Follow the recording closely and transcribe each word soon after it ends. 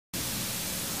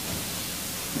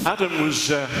Adam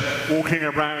was walking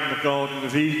around the Garden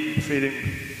of Eden feeling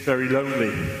very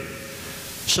lonely.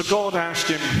 So God asked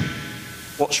him,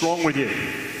 "What's wrong with you?"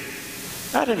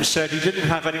 Adam said he didn't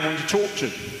have anyone to talk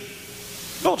to.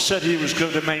 God said he was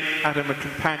going to make Adam a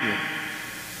companion,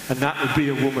 and that would be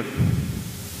a woman.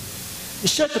 He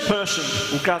said the person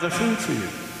will gather food for you,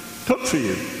 cook for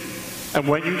you, and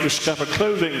when you discover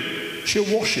clothing, she'll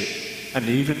wash it and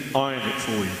even iron it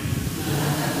for you.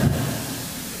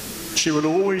 She will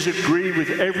always agree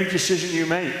with every decision you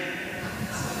make.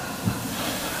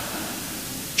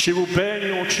 She will bear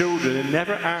your children and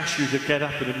never ask you to get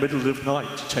up in the middle of the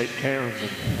night to take care of them.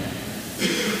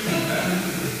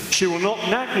 She will not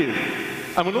nag you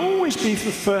and will always be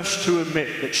the first to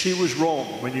admit that she was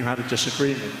wrong when you had a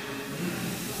disagreement.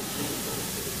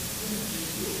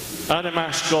 Adam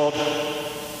asked God,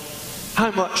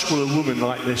 "How much will a woman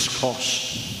like this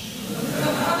cost?"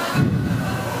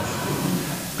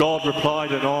 God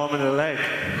replied, "An arm and a leg."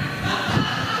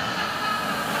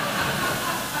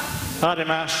 Adam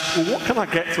asked, "Well, what can I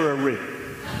get for a rib?"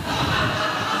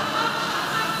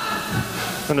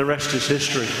 And the rest is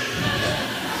history.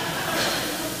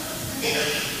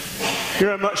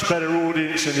 You're a much better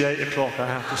audience than the 8 o'clock, I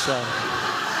have to say.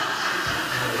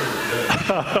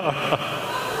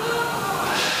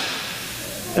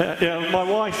 My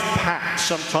wife, Pat,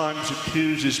 sometimes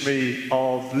accuses me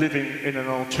of living in an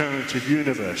alternative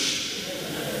universe.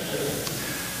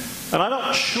 And I'm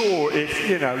not sure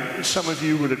if, some of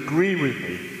you would agree with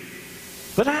me,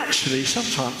 but actually,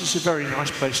 sometimes it's a very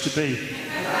nice place to be.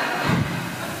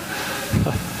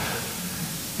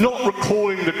 Not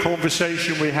recalling the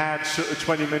conversation we had sort of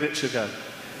 20 minutes ago.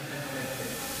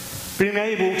 Being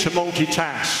able to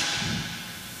multitask.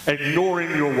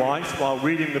 Ignoring your wife while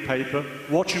reading the paper,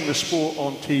 watching the sport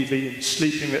on TV and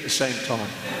sleeping at the same time.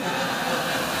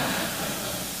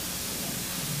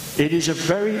 It is a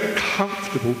very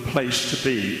comfortable place to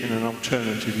be in an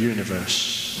alternative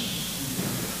universe.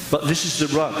 But this is the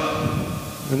rub,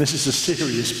 and this is the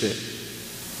serious bit.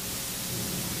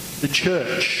 The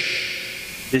church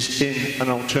is in an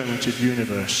alternative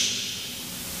universe.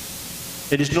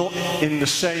 It is not in the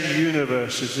same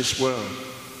universe as this world.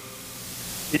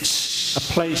 It's a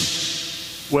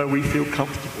place where we feel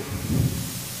comfortable.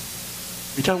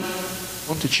 We don't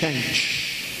want to change.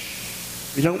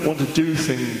 We don't want to do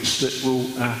things that will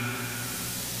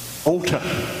alter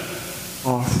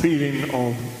our feeling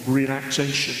of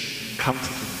relaxation and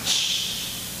comfortableness.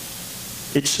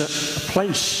 It's a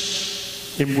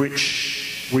place in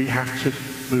which we have to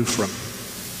move from.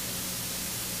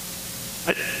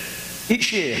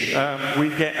 Each year we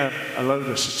get a load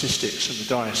of statistics from the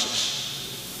diocese.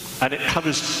 And it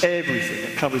covers everything.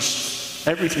 It covers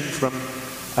everything from,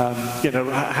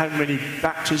 how many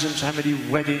baptisms, how many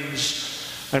weddings,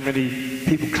 how many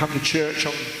people come to church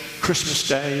on Christmas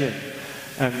Day,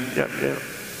 and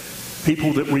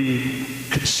people that we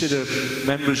consider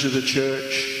members of the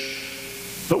church.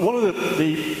 But one of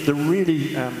the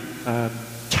really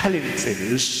telling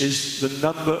figures is the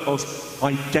number of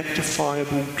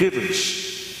identifiable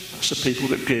givers. That's the people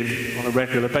that give on a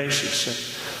regular basis. And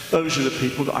those are the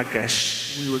people that I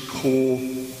guess we would call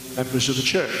members of the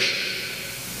church.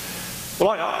 Well,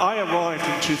 I arrived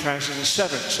in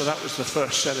 2007, so that was the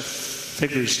first set of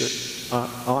figures that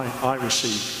I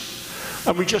received.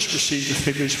 And we just received the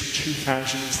figures for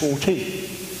 2014.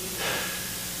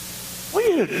 Well,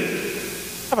 you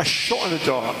have a shot in the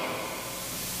dark.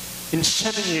 In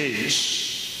 7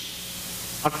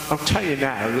 years, I'll tell you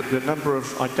now that the number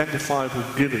of identifiable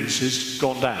givers has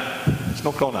gone down. It's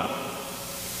not gone up.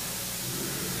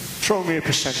 Throw me a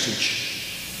percentage.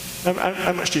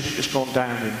 How much do you think it's gone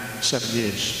down in 7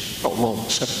 years? Not long,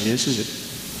 7 years, is it?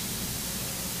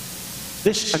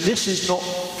 This is not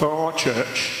for our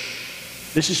church.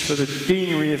 This is for the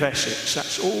Deanery of Essex.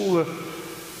 That's all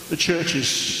the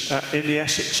churches in the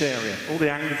Essex area, all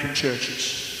the Anglican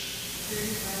churches.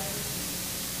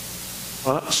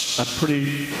 Well, that's a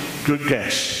pretty good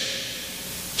guess.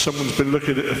 Someone's been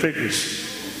looking at the figures.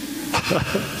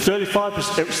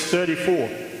 35%, it was 34.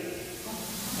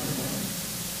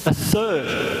 A third.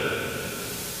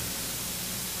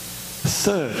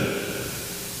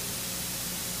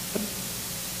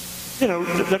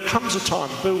 There comes a time,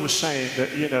 Bill was saying that,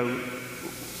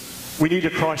 we need a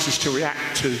crisis to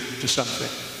react to something.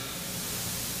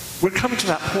 We're coming to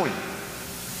that point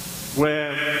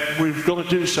where we've got to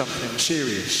do something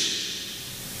serious.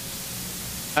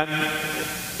 And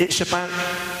it's about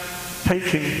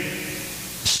taking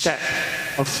a step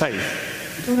of faith.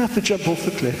 You don't have to jump off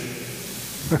the cliff.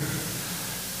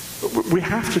 We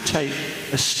have to take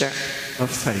a step of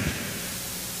faith.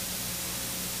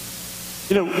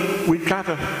 You know, we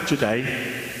gather today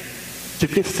to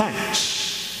give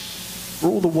thanks for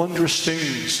all the wondrous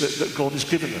things that God has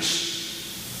given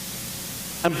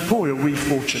us. And boy, are we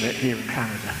fortunate here in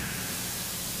Canada.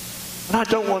 And I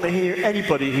don't want to hear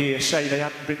anybody here say they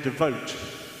haven't been to vote.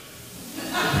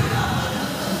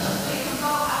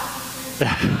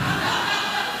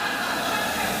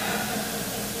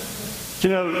 You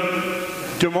know,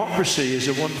 democracy is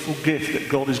a wonderful gift that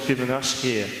God has given us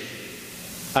here.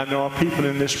 And there are people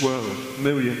in this world,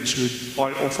 millions, who would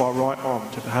bite off our right arm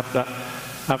to have that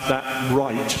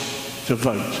right to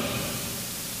vote.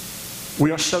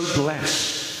 We are so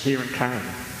blessed here in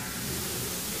Canada.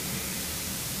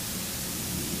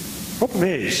 The problem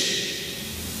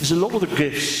is a lot of the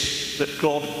gifts that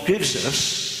God gives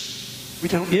us, we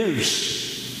don't use.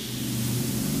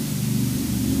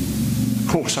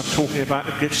 Of course, I'm talking about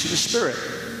the gifts of the Spirit.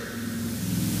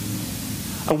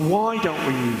 And why don't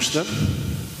we use them?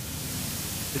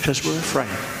 Because we're afraid.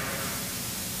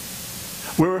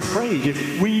 We're afraid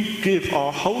if we give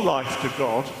our whole life to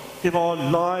God, give our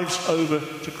lives over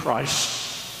to Christ,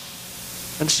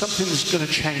 and something's going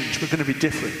to change. We're going to be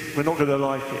different. We're not going to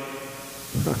like it.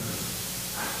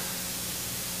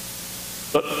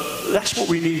 But that's what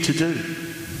we need to do.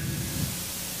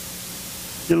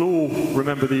 You'll all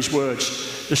remember these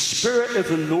words. The Spirit of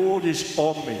the Lord is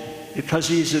on me, because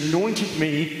he has anointed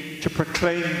me to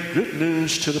proclaim good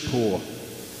news to the poor.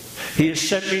 He has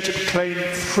sent me to proclaim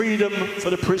freedom for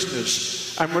the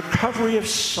prisoners and recovery of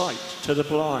sight to the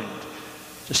blind,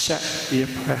 to set the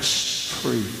oppressed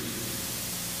free.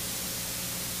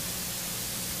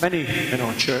 Many in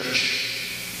our church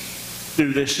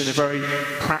do this in a very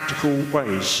practical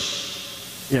ways.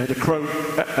 You know,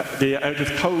 the Out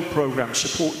of Cold program,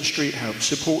 supporting street help,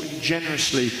 supporting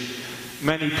generously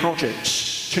many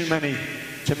projects, too many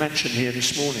to mention here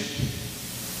this morning.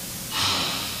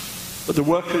 But the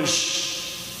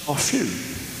workers are few,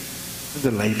 and the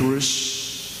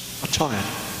labourers are tired.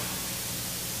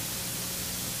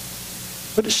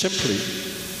 But it's simply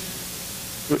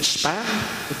to expand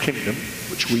the kingdom,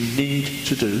 which we need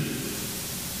to do.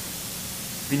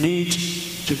 We need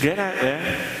to get out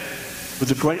there with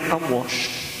the great unwashed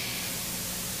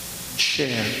and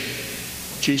share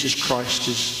what Jesus Christ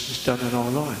has done in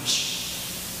our lives.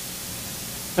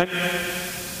 And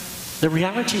the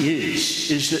reality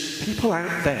is that people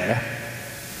out there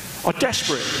are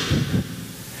desperate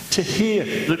to hear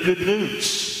the good news.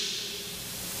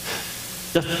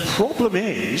 The problem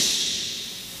is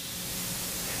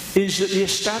that the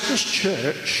established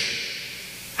church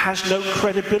has no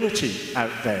credibility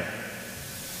out there.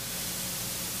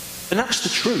 And that's the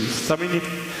truth. I mean,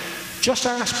 just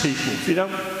ask people. If you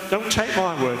don't take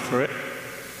my word for it,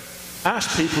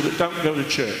 ask people that don't go to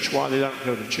church why they don't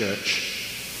go to church.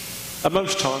 And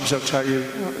most times they'll tell you,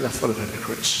 oh, they're full of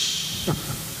hypocrites.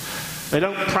 They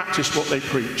don't practice what they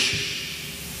preach.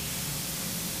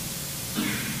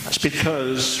 That's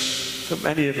because, for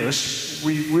many of us,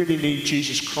 we really need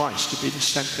Jesus Christ to be the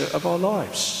centre of our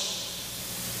lives.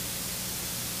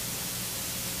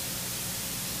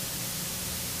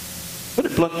 Put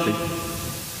it bluntly,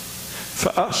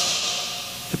 for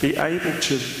us to be able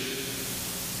to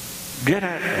get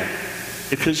out there,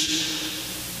 because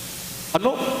I'm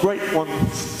not a great one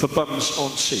for bums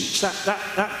on seats.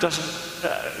 That doesn't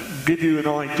give you an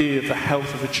idea of the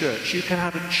health of a church. You can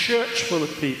have a church full of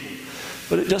people,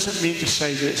 but it doesn't mean to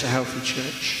say that it's a healthy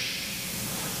church.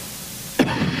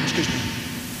 Excuse me.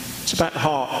 It's about the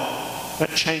heart,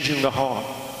 about changing the heart.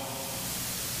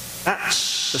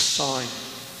 That's the sign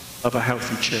of a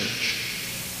healthy church.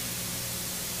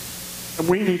 And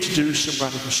we need to do some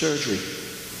radical surgery.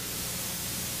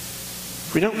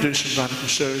 If we don't do some radical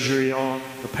surgery on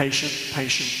the patient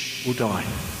will die.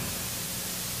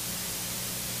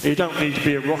 You don't need to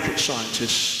be a rocket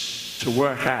scientist to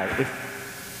work out. If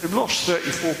we've lost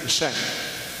 34%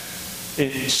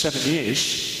 in 7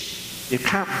 years, you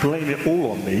can't blame it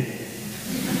all on me.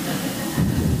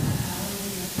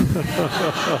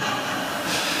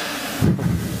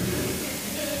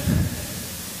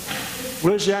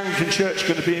 Where's the Anglican Church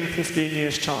going to be in 15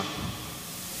 years' time?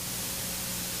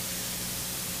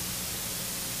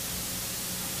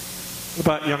 What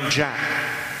about young Jack?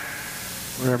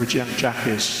 Wherever young Jack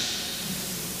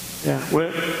is. Yeah,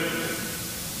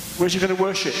 where's he going to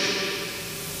worship?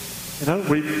 You know,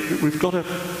 we've got a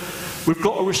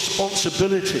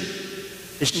responsibility.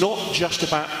 It's not just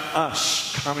about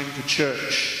us coming to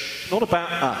church. It's not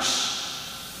about us.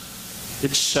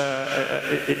 It's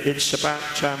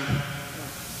about I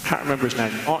can't remember his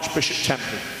name, Archbishop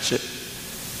Temple.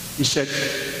 He said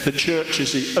the church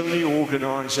is the only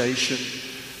organisation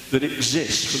that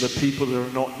exists for the people that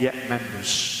are not yet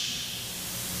members.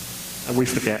 And we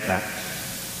forget that.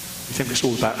 We think it's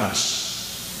all about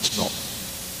us. It's not.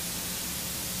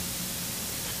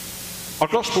 Our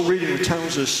gospel reading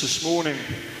tells us this morning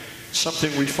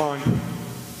something we find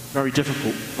very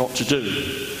difficult not to do,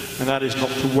 and that is not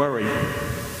to worry.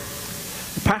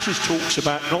 The passage talks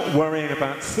about not worrying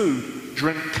about food,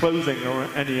 drink, clothing, or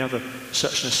any other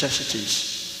such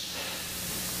necessities.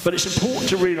 But it's important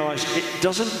to realise it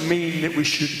doesn't mean that we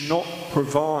should not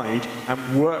provide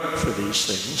and work for these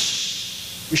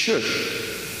things. We should.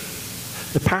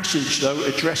 The passage, though,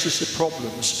 addresses the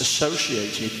problems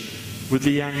associated with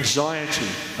the anxiety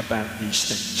about these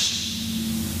things.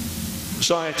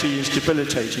 Anxiety is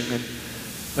debilitating and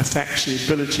affects the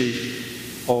ability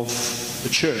of the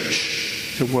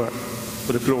church to work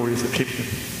for the glory of the kingdom.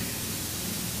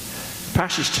 The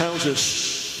passage tells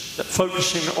us that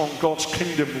focusing on God's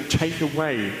kingdom will take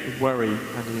away the worry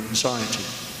and the anxiety.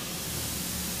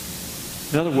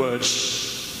 In other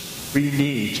words, we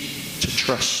need to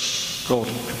trust God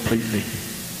completely.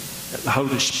 Let the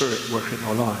Holy Spirit work in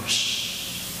our lives.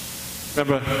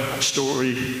 Remember that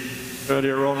story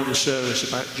earlier on in the service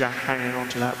about Jack hanging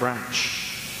onto that branch?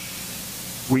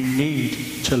 We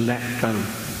need to let go.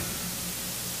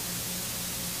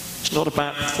 It's not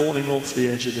about falling off the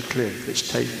edge of the cliff. It's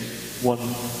taking one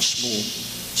small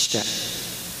step.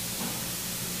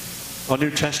 Our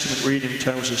New Testament reading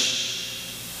tells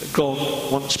us that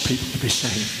God wants people to be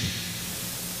saved,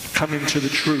 to come into the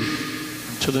truth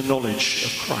and to the knowledge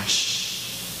of Christ.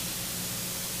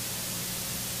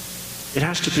 It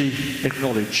has to be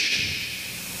acknowledged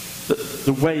that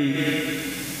the way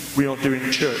we are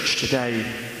doing church today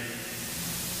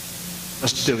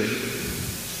doesn't do it.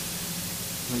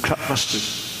 And cut mustard.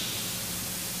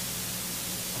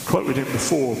 I've quoted him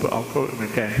before, but I'll quote him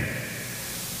again.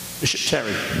 Bishop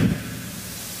Terry.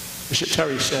 Bishop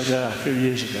Terry said a few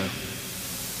years ago,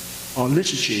 our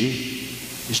liturgy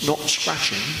is not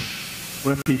scratching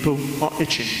where people are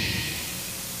itching.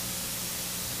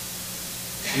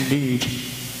 We need to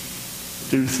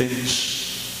do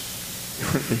things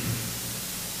differently.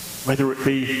 Whether it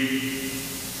be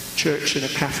church in a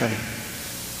cafe,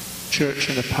 church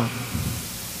in a pub,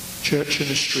 church in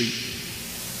the street.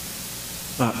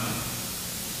 But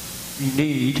we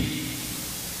need to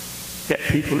get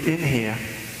people in here,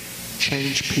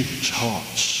 change people's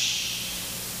hearts.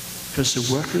 Because the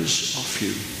workers are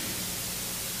few.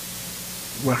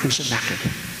 The workers are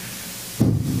knackered.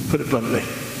 Put it bluntly.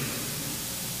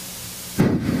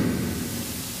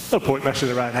 No point messing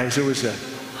around, Hazel, is there?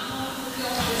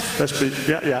 Let's be,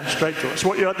 straight to it. It's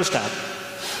what you understand.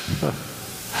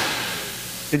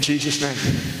 In Jesus' name,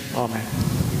 amen.